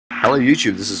Hello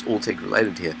YouTube, this is All Tech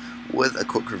Related here with a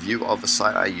quick review of a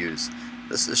site I use.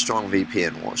 This is Strong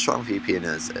VPN. What Strong VPN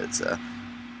is, it's a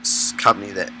company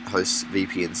that hosts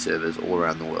VPN servers all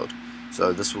around the world.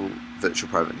 So this will virtual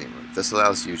private network. This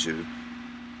allows you to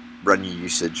run your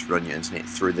usage, run your internet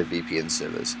through the VPN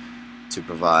servers to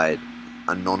provide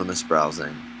anonymous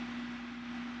browsing,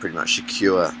 pretty much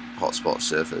secure hotspot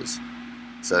servers.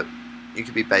 So you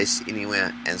could be based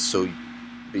anywhere and still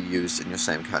be used in your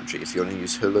same country. If you want to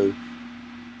use Hulu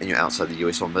and you're outside the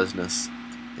US on business,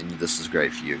 then this is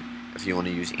great for you. If you want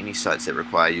to use any sites that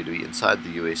require you to be inside the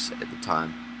US at the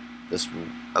time, this will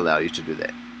allow you to do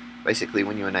that. Basically,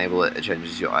 when you enable it, it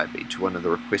changes your IP to one of the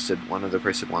requested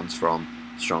ones from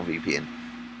Strong VPN.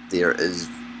 There is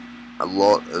a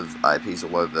lot of IPs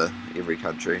all over every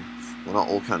country. Well, not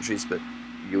all countries, but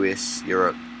US,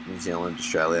 Europe, New Zealand,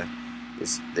 Australia.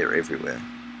 They're everywhere.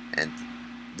 And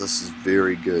this is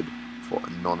very good for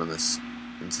anonymous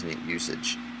internet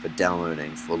usage, for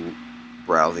downloading, for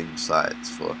browsing sites,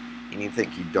 for anything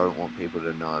you don't want people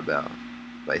to know about.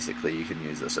 Basically, you can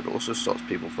use this. It also stops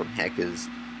people from hackers.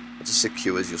 It just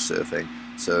secures your surfing.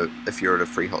 So if you're at a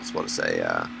free hotspot, say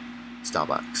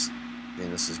Starbucks,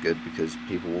 then this is good because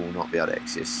people will not be able to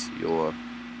access your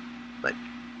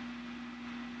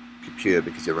computer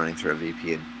because you're running through a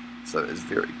VPN. So it's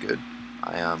very good.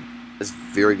 It's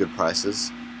very good prices.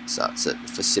 Starts at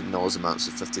for $7 a month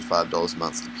to $55 a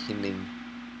month, depending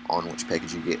on which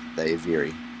package you get. They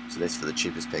vary. So that's for the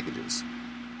cheapest packages.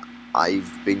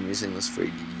 I've been using this for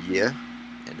a year,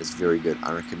 and it's very good.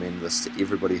 I recommend this to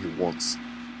everybody who wants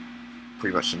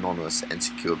pretty much anonymous and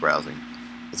secure browsing.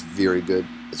 It's very good.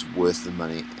 It's worth the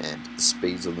money, and the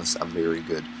speeds on this are very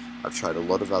good. I've tried a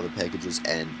lot of other packages,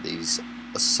 and this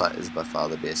site is by far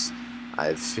the best.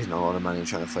 I've spent a lot of money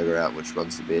trying to figure out which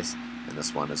one's the best, and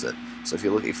this one is it. So if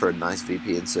you're looking for a nice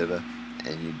VPN server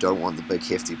and you don't want the big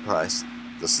hefty price,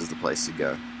 this is the place to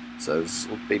go. So this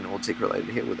has been All Tech Related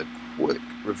here with a quick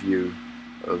review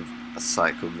of a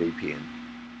site called VPN.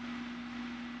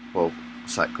 Well, a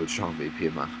site called Strong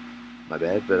VPN, my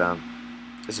bad, but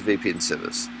it's a VPN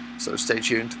service. So stay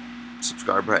tuned,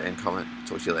 subscribe, rate, and comment.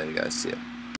 Talk to you later, guys. See ya.